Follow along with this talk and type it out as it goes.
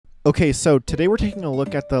Okay, so today we're taking a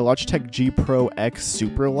look at the Logitech GPro X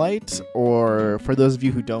SuperLight, or for those of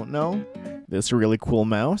you who don't know, this really cool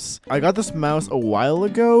mouse. I got this mouse a while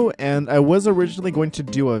ago, and I was originally going to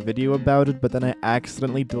do a video about it, but then I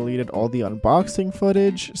accidentally deleted all the unboxing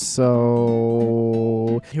footage,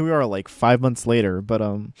 so here we are like 5 months later, but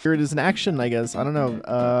here it is in action, I guess. I don't know,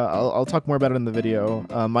 I'll talk more about it in the video.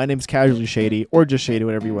 My name's Casually Shady, or just Shady,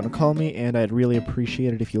 whatever you want to call me, and I'd really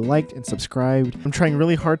appreciate it if you liked and subscribed. I'm trying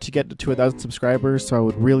really hard to get to 1,000 subscribers, so I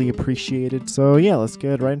would really appreciate it. So yeah, let's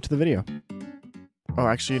get right into the video. Oh,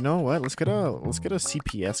 actually, you know what? Let's get a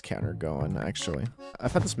CPS counter going, actually.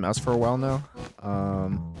 I've had this mouse for a while now. I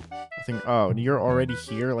think, oh, you're already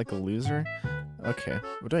here like a loser? Okay,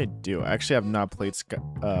 what do I do? I actually have not played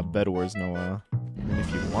Bed Wars in a while. I mean,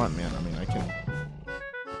 if you want, man, I mean, I can,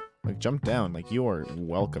 like, jump down. Like, you are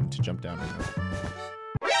welcome to jump down right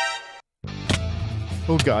now.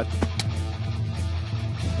 Oh, God.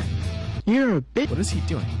 You're a bitch. What is he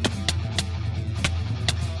doing?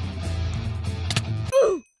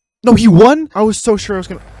 No, he won? I was so sure I was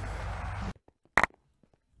gonna...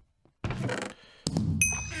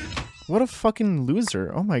 What a fucking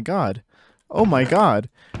loser. Oh my god. Oh my god.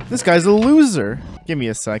 This guy's a loser. Give me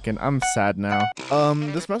a second. I'm sad now.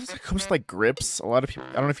 This mouse comes with like grips. A lot of people...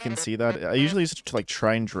 I don't know if you can see that. I usually use it to like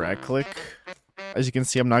try and drag click. As you can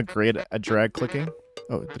see, I'm not great at drag clicking.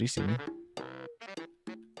 Oh, did he see me?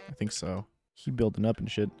 I think so. He building up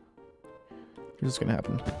and shit. Here's what's gonna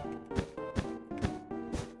happen.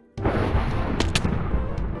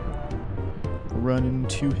 Run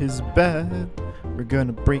into his bed. We're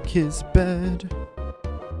gonna break his bed.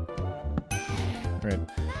 Alright.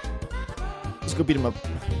 Let's go beat him up.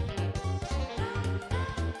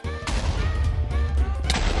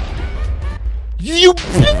 You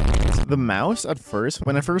The mouse at first,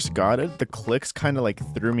 when I first got it, the clicks kind of like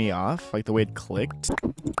threw me off, like the way it clicked.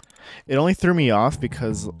 It only threw me off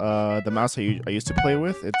because the mouse I used to play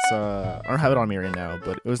with, it's I don't have it on me right now,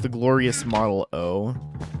 but it was the glorious Model O.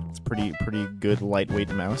 It's pretty good lightweight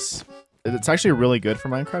mouse. It's actually really good for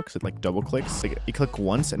Minecraft because it like double clicks. Like you click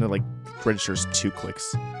once and it like registers 2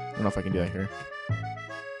 clicks. I don't know if I can do that here.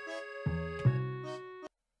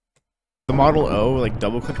 The Model O like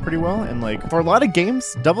double clicked pretty well, and like for a lot of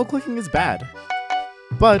games, double clicking is bad.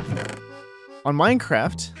 But on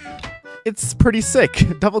Minecraft, it's pretty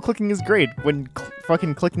sick. Double clicking is great. When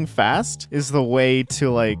fucking clicking fast is the way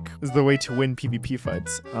to win PvP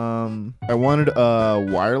fights. I wanted a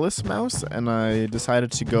wireless mouse, and I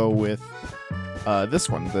decided to go with this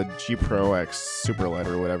one, the GPro X SuperLight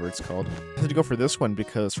or whatever it's called. I had to go for this one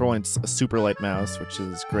because for one, it's a super light mouse, which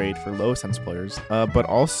is great for low sense players. But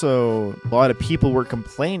also, a lot of people were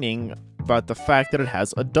complaining about the fact that it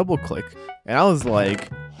has a double click, and I was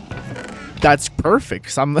like, that's perfect.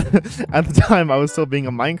 'Cause at the time I was still being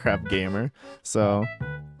a Minecraft gamer, so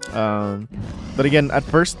but again, at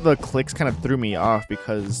first the clicks kind of threw me off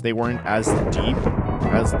because they weren't as deep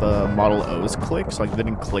as the Model O's clicks, so like they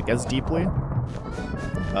didn't click as deeply,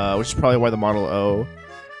 which is probably why the Model O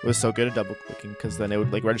was so good at double clicking, because then it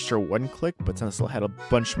would like register 1 click, but since it still had a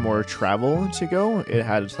bunch more travel to go, it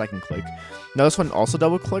had a 2nd click. Now this one also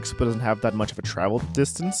double clicks, but doesn't have that much of a travel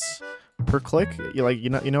distance per click. You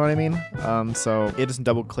know what I mean? So it doesn't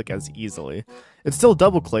double click as easily. It still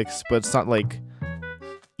double clicks, but it's not like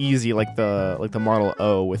easy like the Model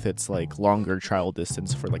O with its like longer travel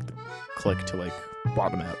distance for like the click to like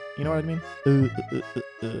bottom out. You know what I mean?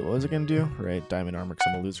 What was it gonna do? Right, diamond armor because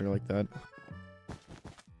I'm a loser like that.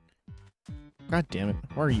 God damn it!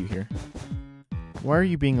 Why are you here? Why are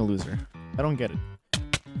you being a loser? I don't get it.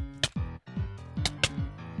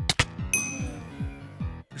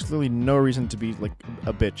 There's literally no reason to be like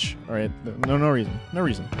a bitch. All right, no reason, no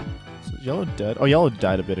reason. So is Yellow dead? Oh, Yellow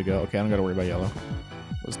died a bit ago. Okay, I don't gotta worry about Yellow.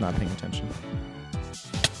 Was not paying attention.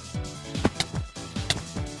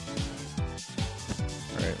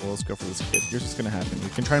 All right, well let's go for this kid. Here's what's gonna happen. We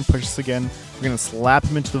can try and push this again. We're gonna slap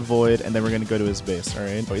him into the void, and then we're gonna go to his base. All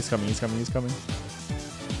right. Oh, he's coming. He's coming. He's coming.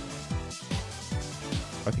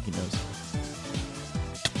 I think he knows.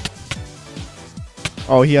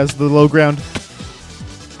 Oh, he has the low ground.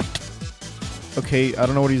 Okay, I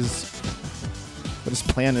don't know what his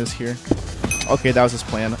plan is here. Okay, that was his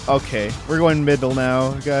plan. Okay, we're going middle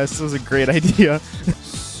now, guys. This was a great idea.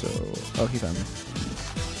 So, oh, he found me.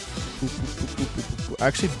 I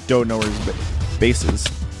actually don't know where his base is.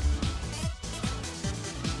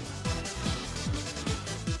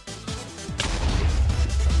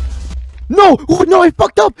 No! Oh, no, I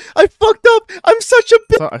fucked up! I fucked up! I'm such a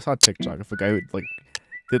bitch! I saw a TikTok of a guy who like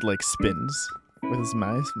did like spins with his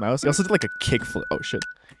mouse. He also did like a kickflip. Oh shit.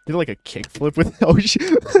 He did like a kickflip with oh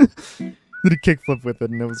shit. Did a kickflip with it,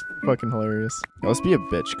 and it was fucking hilarious. Now, let's be a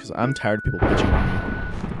bitch, because I'm tired of people bitching on me.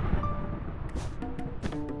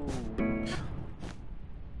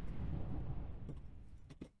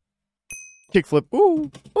 Kickflip.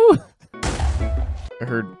 Ooh! Ooh! I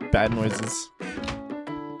heard bad noises.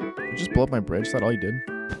 Did you just blow up my bridge? Is that all you did?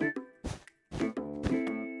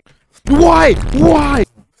 Why? Why?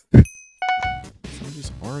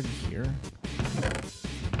 Somebody's already here.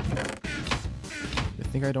 You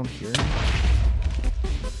think I don't hear him?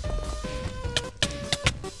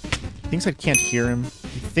 He thinks I can't hear him.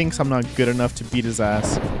 He thinks I'm not good enough to beat his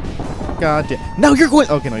ass. God damn. No, you're going.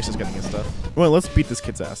 Okay, no, he's just getting his stuff. Well, let's beat this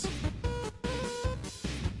kid's ass.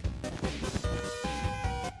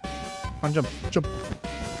 Come on, jump. Jump.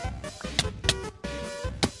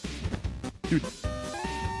 Dude.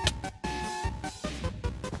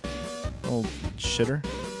 Oh, shitter.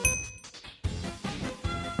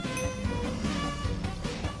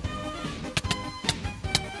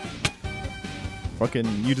 Fucking,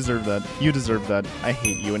 you deserve that. You deserve that. I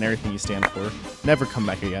hate you and everything you stand for. Never come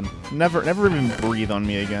back again. Never even breathe on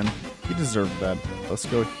me again. You deserve that. Let's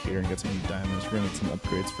go here and get some diamonds. We're gonna get some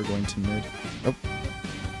upgrades for going to mid. Oh.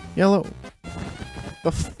 Yellow.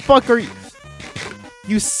 The fuck are you?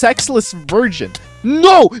 You sexless virgin.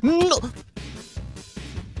 No! No!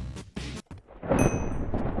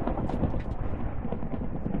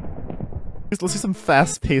 Let's see some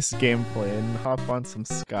fast-paced gameplay and hop on some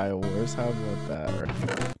Sky Wars. How about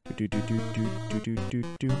that? Do do do do do do do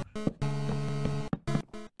do.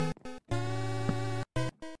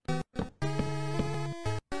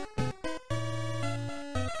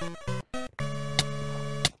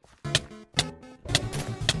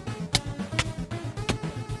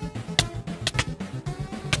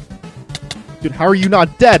 Dude, how are you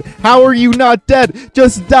not dead? How are you not dead?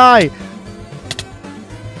 Just die!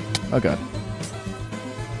 Oh god.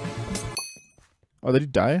 Oh, did he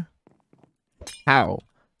die? How?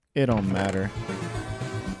 It don't matter.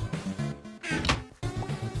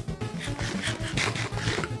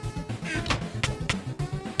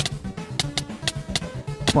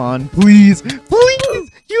 Come on, please!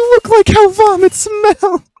 Please! You look like how vomit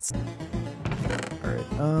smells! Alright,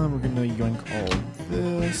 we're gonna yoink all of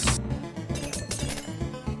this.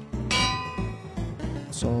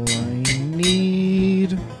 That's all I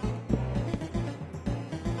need.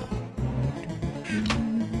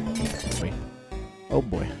 Wait. Oh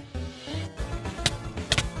boy.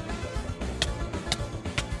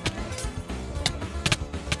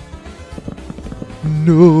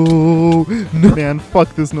 No! No! Man,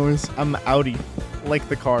 fuck this noise. I'm outie. Like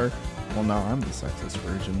the car. Well, now I'm the sexless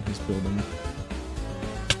virgin who's building.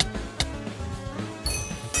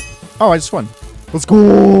 Oh, I just won. Let's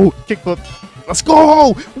go! Kickflip. Let's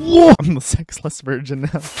go! Whoa! I'm the sexless virgin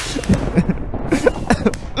now.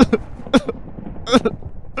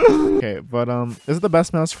 Okay, but is it the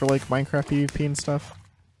best mouse for like Minecraft PvP and stuff?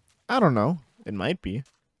 I don't know. It might be.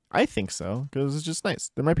 I think so, because it's just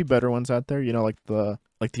nice. There might be better ones out there, you know, like the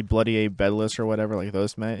Bloody A Bedless or whatever, like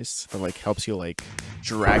those mice that like helps you like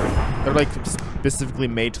drag. They're like specifically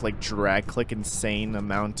made to like drag click insane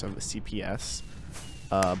amount of CPS.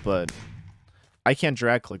 But I can't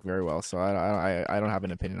drag click very well, so I don't have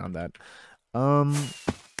an opinion on that.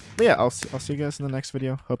 But yeah, I'll see you guys in the next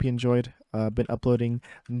video. Hope you enjoyed. Been uploading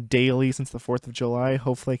daily since the 4th of July.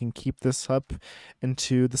 Hopefully I can keep this up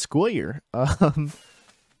into the school year.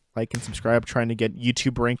 Like and subscribe. Trying to get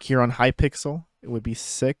YouTube rank here on Hypixel. It would be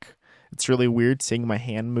sick. It's really weird seeing my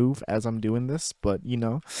hand move as I'm doing this, but you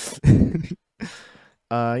know.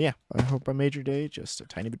 Yeah, I hope I made your day just a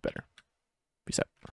tiny bit better. Peace out.